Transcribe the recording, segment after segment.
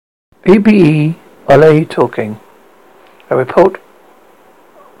BBE LA talking. A report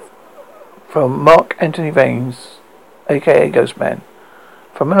from Mark Anthony Vanes, aka Ghostman,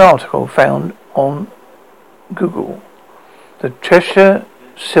 from an article found on Google. The Cheshire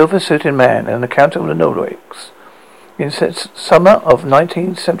silver-suited man, an account of the Nordics. In summer of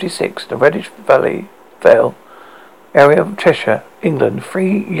 1976, the Reddish Vale area of Cheshire, England,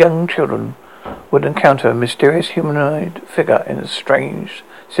 3 young children would encounter a mysterious humanoid figure in a strange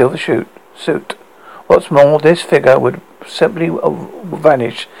silver suit. What's more, this figure would simply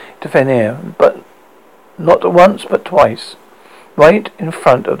vanish into thin air, but not once but twice, right in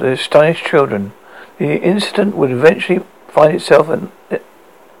front of the astonished children. The incident would eventually find itself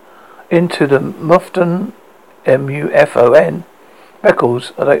into the Mufton MUFON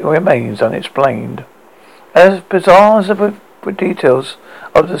records that it remains unexplained. As bizarre as the details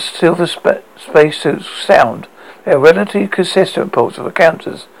of the silver spacesuits sound, they are relatively consistent reports of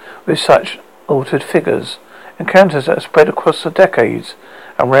encounters with such altered figures, encounters that spread across the decades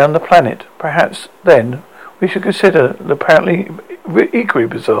around the planet. Perhaps then we should consider the apparently equally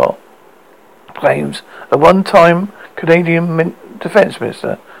bizarre claims of one-time Canadian Defence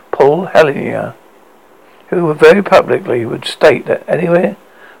Minister Paul Hellyer, who very publicly would state that anywhere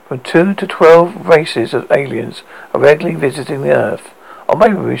from 2 to 12 races of aliens are regularly visiting the Earth. Or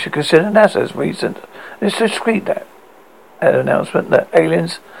maybe we should consider NASA's recent and discreet announcement that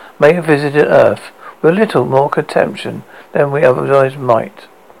aliens may have visited Earth with a little more contention than we otherwise might.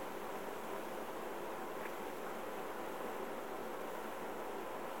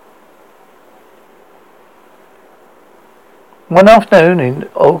 One afternoon in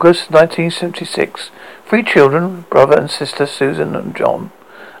August 1976, 3 children, brother and sister Susan and John,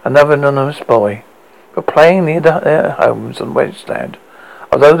 another anonymous boy, were playing near their homes on Wasteland.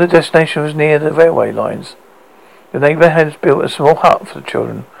 Although the destination was near the railway lines, the neighbour had built a small hut for the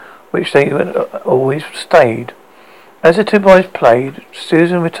children, which they had always stayed. As the 2 boys played,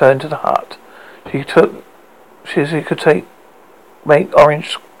 Susan returned to the hut. She could make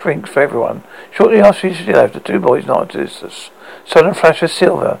orange drinks for everyone. Shortly after she left, the 2 boys noticed a sudden flash of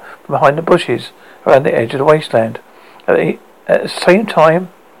silver from behind the bushes around the edge of the wasteland. At the same time,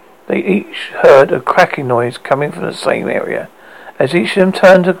 they each heard a cracking noise coming from the same area. As each of them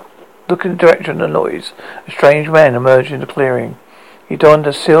turned to look in the direction of the noise, a strange man emerged in the clearing. He donned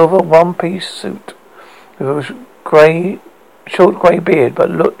a silver one-piece suit with a short grey beard,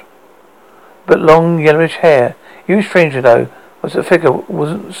 but long yellowish hair. Even stranger though was the figure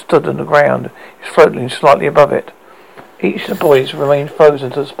wasn't stood on the ground; he was floating slightly above it. Each of the boys remained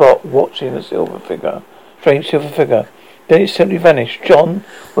frozen to the spot, watching the strange silver figure. Then it simply vanished. John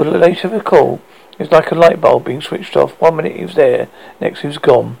would later recall it was like a light bulb being switched off. 1 minute he was there, next he was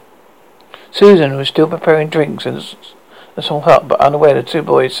gone. Susan was still preparing drinks in the small hut, but unaware the 2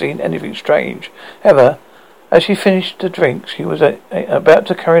 boys seen anything strange. However, as she finished the drinks, she was about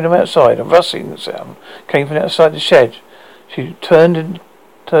to carry them outside. A rustling sound came from outside the shed. She turned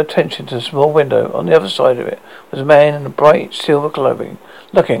her attention to the small window. On the other side of it was a man in a bright silver clothing,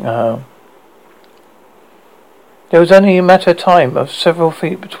 looking at her. There was only a matter of time of several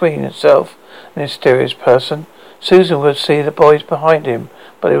feet between herself and the mysterious person. Susan would see the boys behind him,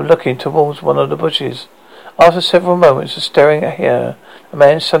 but they were looking towards one of the bushes. After several moments of staring at her, the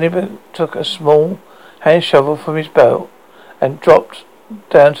man suddenly took a small hand shovel from his belt and dropped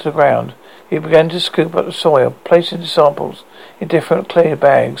down to the ground. He began to scoop up the soil, placing the samples in different clear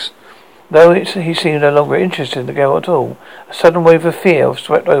bags. Though he seemed no longer interested in the girl at all, a sudden wave of fear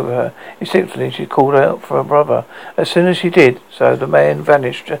swept over her. Instinctively she called out for her brother. As soon as she did so, the man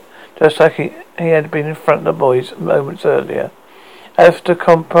vanished, just like he had been in front of the boys moments earlier. After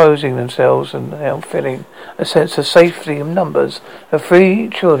composing themselves and now feeling a sense of safety in numbers, the 3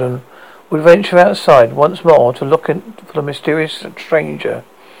 children would venture outside once more to look for the mysterious stranger.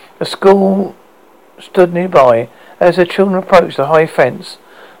 The school stood nearby. As the children approached the high fence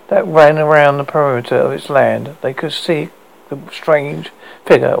that ran around the perimeter of its land, they could see the strange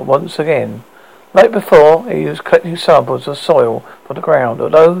figure once again. Like before, he was collecting samples of soil from the ground.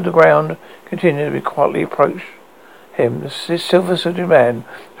 Although the ground continued to quietly approach him, this silver-suited man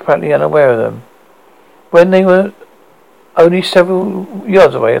was apparently unaware of them. When they were only several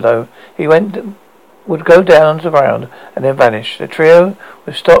yards away, though, he would go down to the ground and then vanish. The trio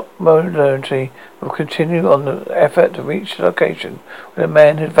would stop momentarily and would continue on the effort to reach the location where the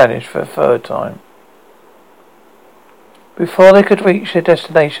man had vanished for a 3rd time. Before they could reach their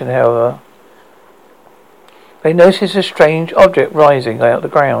destination, however, they noticed a strange object rising out of the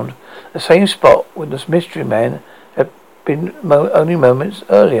ground, the same spot where this mystery man had been only moments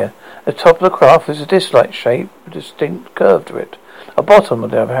earlier. The top of the craft was a disc-like shape with a distinct curve to it. The bottom, on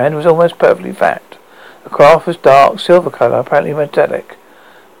the other hand, was almost perfectly flat. The craft was dark, silver colour, apparently metallic.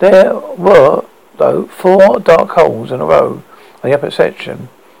 There were, though, 4 dark holes in a row on the upper section.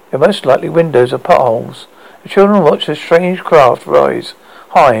 They were most likely windows or potholes. The children watched the strange craft rise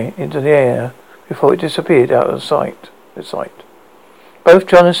high into the air before it disappeared out of sight. Both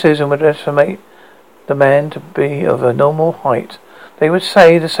John and Susan would estimate the man to be of a normal height. They would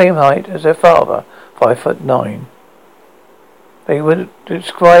say the same height as their father, 5'9". They would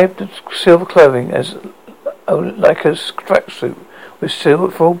describe the silver clothing as like a tracksuit with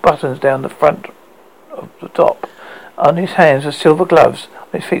silver buttons down the front of the top. On his hands were silver gloves.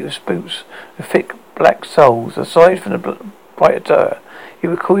 On his feet were boots with thick black soles. Aside from the bright attire, he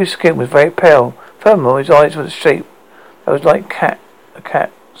would call his skin was very pale. Furthermore, his eyes were the shape that was like a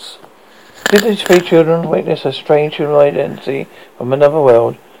cat's. Did these 3 children witness a strange human identity from another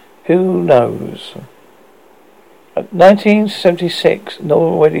world? Who knows? 1976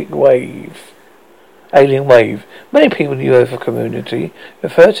 Nordic Wave. Alien wave. Many people in the UFO community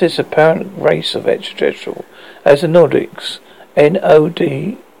refer to this apparent race of extraterrestrial as the Nordics, Nodics,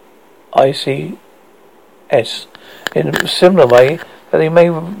 in a similar way that they may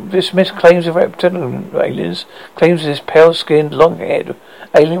dismiss claims of reptilian aliens. Claims of this pale-skinned, long-haired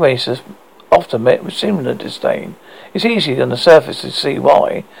alien race is often met with similar disdain. It's easy on the surface to see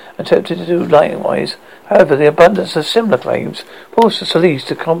why, and tempted to do likewise. However, the abundance of similar claims forces at least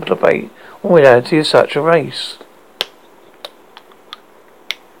to contemplate the reality of such a race.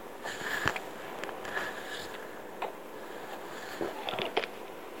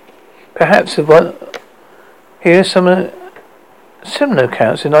 Perhaps here are some similar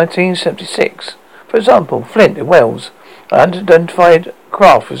accounts in 1976. For example, Flint in Wales, an unidentified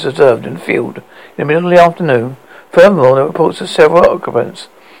craft was observed in the field in the middle of the afternoon. Furthermore, there were reports of several occupants.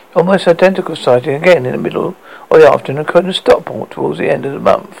 Almost identical sighting again in the middle of the afternoon occurred in Stockport towards the end of the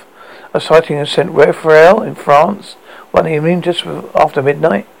month. A sighting in Saint Raphael in France one evening just after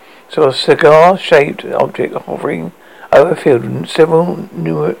midnight saw a cigar-shaped object hovering over a field with several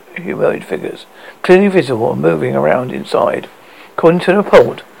new humanoid figures, clearly visible and moving around inside. According to the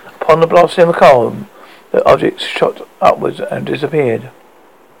report, upon the blasting of a column, the object shot upwards and disappeared.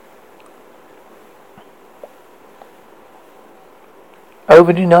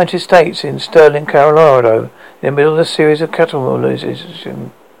 Over the United States, in Sterling, Colorado, in the middle of a series of cattle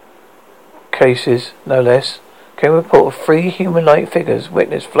mutilation cases, no less, came a report of 3 human-like figures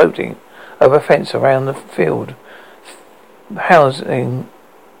witnessed floating over a fence around the field, housing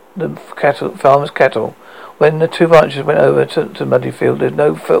the farmers' cattle. When the 2 ranchers went over to the muddy field, there were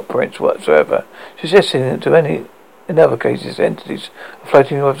no footprints whatsoever, suggesting that in other cases, entities are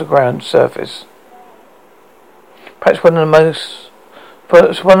floating above the ground surface. Perhaps one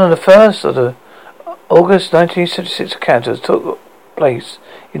of the first of the August 1976 encounters took place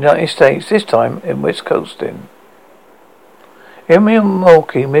in the United States, this time in Wisconsin. In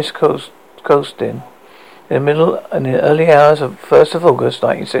Milwaukee, Wisconsin, in the early hours of 1st of August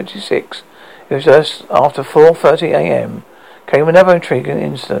 1976, it was just after 4:30 a.m., came another intriguing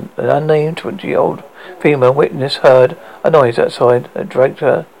incident. An unnamed 20-year-old female witness heard a noise outside that dragged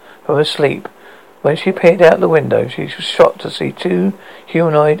her from her sleep. When she peered out the window, she was shocked to see 2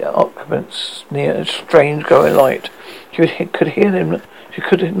 humanoid occupants near a strange glowing light. She could hear them. She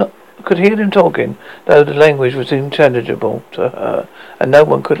could hear them talking, though the language was unintelligible to her, and no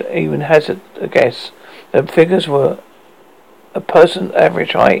one could even hazard a guess. The figures were a person's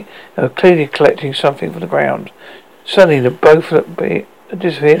average height and were clearly collecting something from the ground. Suddenly, the both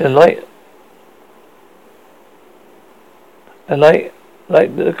disappeared.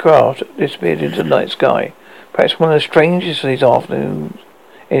 Like the craft disappeared into the night sky. Perhaps one of the strangest of these afternoon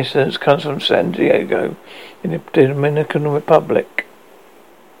incidents comes from San Diego in the Dominican Republic.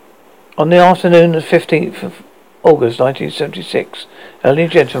 On the afternoon of 15th of August 1976, an elderly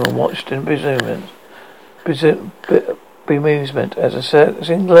gentleman watched in bemusement as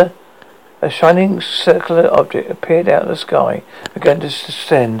a shining circular object appeared out of the sky and began to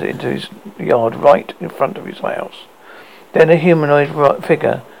descend into his yard right in front of his house. Then a humanoid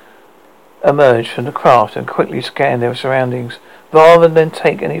figure emerged from the craft and quickly scanned their surroundings. Rather than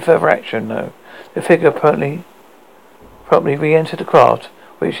take any further action, though, the figure promptly re-entered the craft,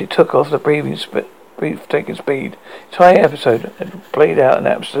 which it took off the breathtaking speed. The entire episode had played out in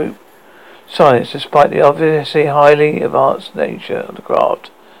absolute silence, despite the obviously highly advanced nature of the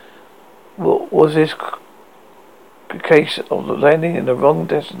craft. Was this a case of landing in the wrong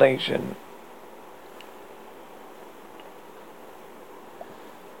destination?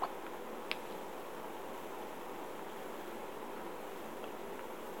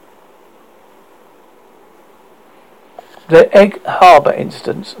 The Egg Harbor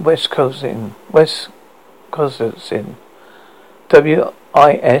incident, Wisconsin, Wisconsin. Perhaps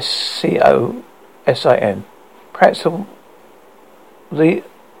of these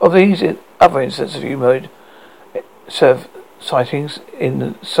other incidents of humanoid sightings in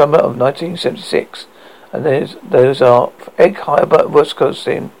the summer of 1976, and those are Egg Harbor,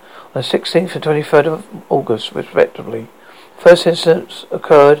 Wisconsin, on the 16th and 23rd of August, respectively. First incidents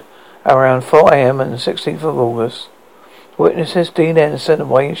occurred around 4 a.m. on the 16th of August. Witnesses Dean Anderson and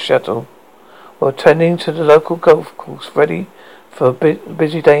Wayne Shuttle were attending to the local golf course, ready for a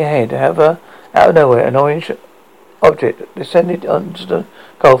busy day ahead. However, out of nowhere, an orange object descended onto the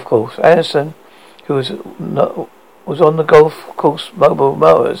golf course. Anderson, who was on the golf course mobile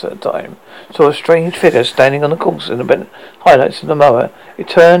mowers at the time, saw a strange figure standing on the course in the highlights of the mower. It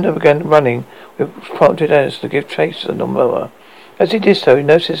turned and began running, which prompted Anderson to give chase to the mower. As he did so, he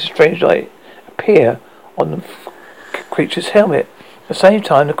noticed a strange light appear on the creature's helmet. At the same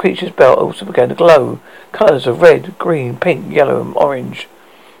time, the creature's belt also began to glow. Colours of red, green, pink, yellow, and orange.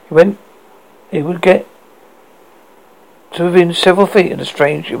 He would get to within several feet of the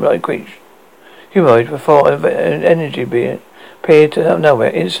strange humanoid before an energy being appeared out of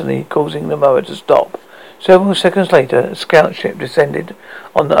nowhere, instantly causing the mower to stop. Several seconds later, a scout ship descended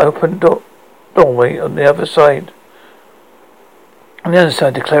on the open doorway on the other side,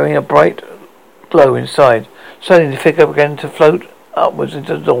 declaring a bright glow inside. Suddenly, the figure began to float upwards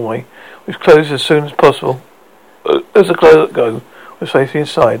into the doorway, which closed as soon as possible. As the glow was facing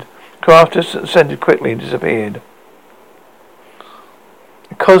inside, the craft ascended quickly and disappeared.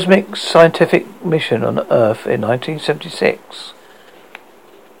 A cosmic scientific mission on Earth in 1976.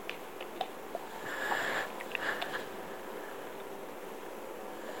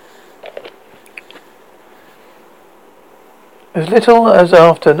 As little as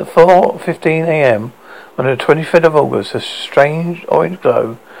after 4:15 a.m. on the 25th of August, a strange orange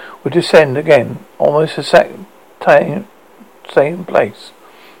glow would descend again, almost the same place.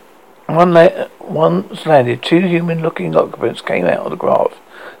 Once landed, two human-looking occupants came out of the craft.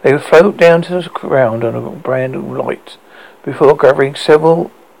 They would float down to the ground on a brand new light. Before gathering several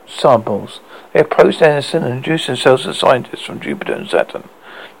samples, they approached Anderson and introduced themselves as scientists from Jupiter and Saturn.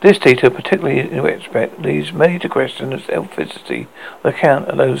 This detail, particularly in retrospect, leaves many to question the authenticity of the account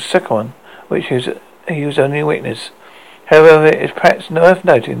of those second one, which he was only a witness. However, it is perhaps worth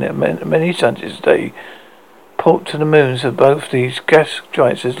noting that many scientists today point to the moons of both these gas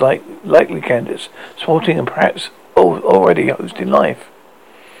giants as likely candidates, supporting and perhaps already hosting life.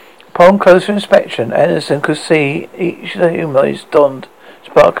 Upon closer inspection, Anderson could see each of the humanoids donned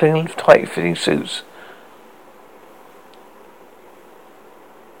sparkling, tight-fitting suits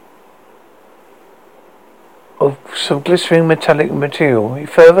of some glistening metallic material. He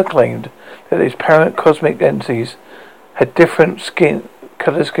further claimed that these apparent cosmic entities had different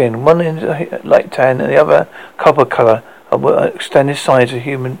colour skin, one in light tan and the other copper colour, and were extended size of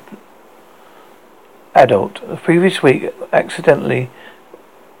human adult. The previous week, accidentally,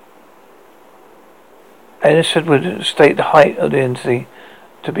 Anderson would state the height of the entity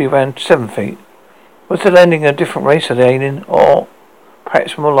to be around 7 feet. Was the landing a different race of the alien, or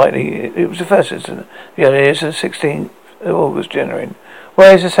perhaps more likely it was the first incident? The idea is the 16th of August genuine,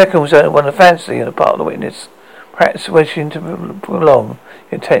 whereas the second was only one of fancy on the part of the witness, perhaps wishing to prolong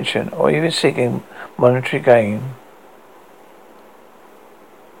intention or even seeking monetary gain.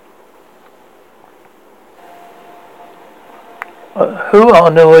 Who are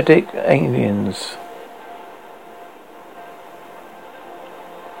Nordic aliens?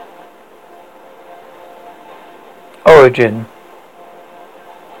 Origin.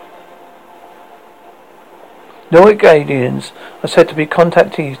 Nordic aliens are said to be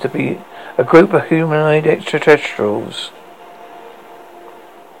contactees to be a group of humanoid extraterrestrials.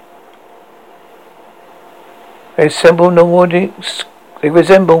 They resemble Nordic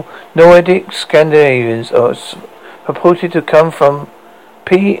Scandinavians, or purported to come from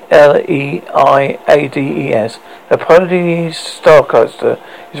Pleiades. The Pleiades star cluster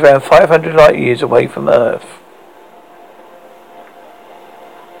is around 500 light years away from Earth.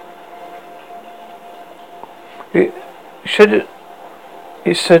 It should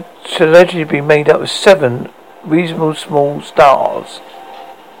allegedly be made up of 7 reasonable small stars.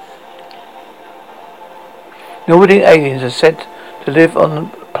 Nordic aliens are said to live on the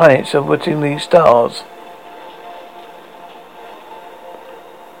planets orbiting these stars.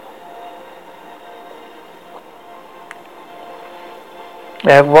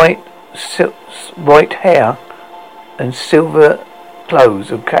 They have white hair and silver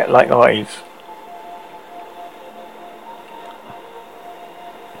clothes with cat-like eyes.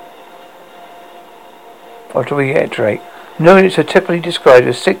 Or to reiterate, Newlets are typically described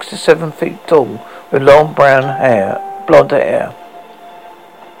as 6 to 7 feet tall with long blonde hair.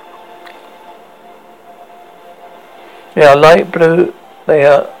 They are light blue. They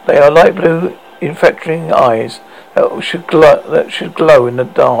are light blue, infecting eyes that should glow in the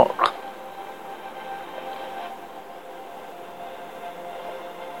dark.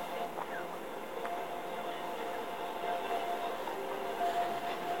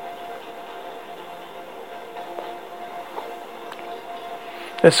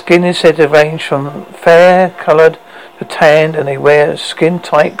 Their skin is said to range from fair-coloured to tanned, and they wear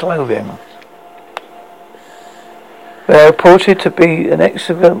skin-tight clothing. They are reported to be in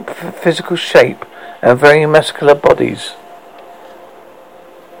excellent physical shape and very muscular bodies.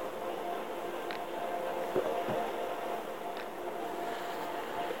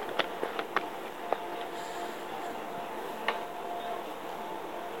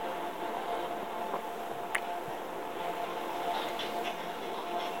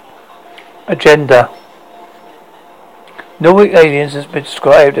 Agenda. Nordic aliens has been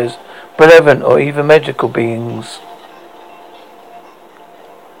described as benevolent or even magical beings.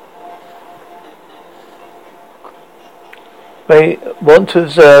 They want to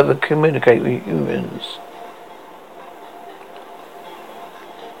observe and communicate with humans.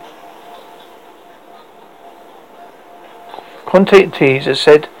 Contactees have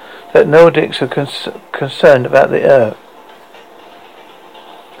said that Nordics are concerned about the Earth.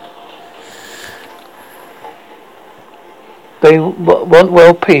 They want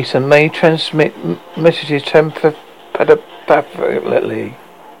world peace and may transmit messages telepathically.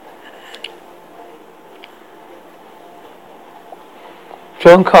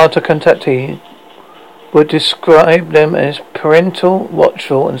 John Carter contactee would describe them as parental,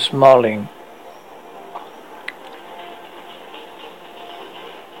 watchful and smiling.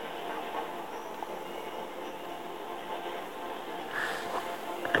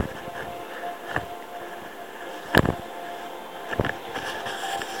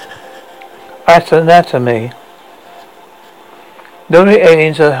 Anatomy. Nordic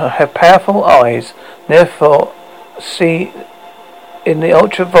aliens have powerful eyes, therefore see in the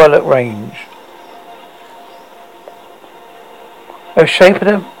ultraviolet range. The shape of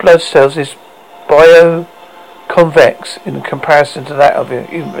their blood cells is bioconvex in comparison to that of a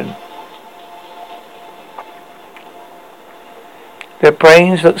human. Their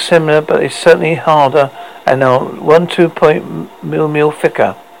brains look similar, but it's certainly harder and are 1-2 mm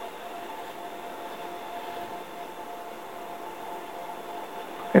thicker.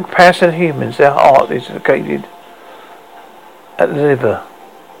 In comparison to humans, their heart is located at the liver.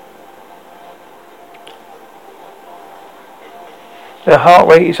 Their heart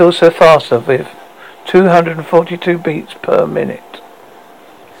rate is also faster, with 242 beats per minute.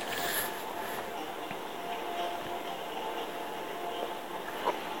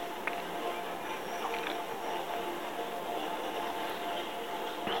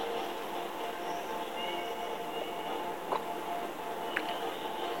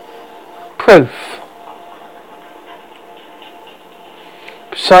 Proof.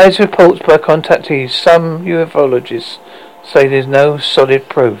 Besides reports by contactees, some ufologists say there's no solid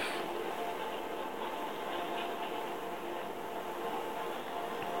proof.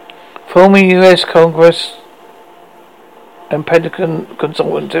 Former U.S. Congress and Pentagon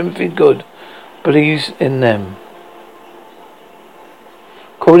consultant Timothy Good believes in them.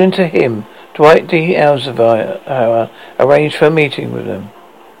 According to him, Dwight D. Eisenhower arranged for a meeting with them.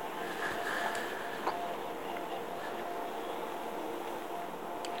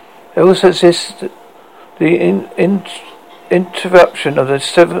 It also exists the interruption of the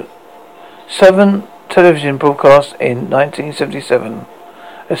Southern television broadcast in 1977.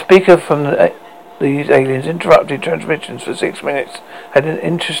 A speaker from these aliens interrupted transmissions for 6 minutes, had an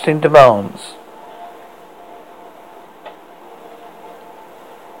interesting demands.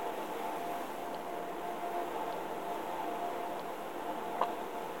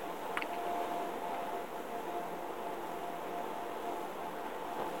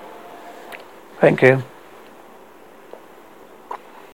 Thank you.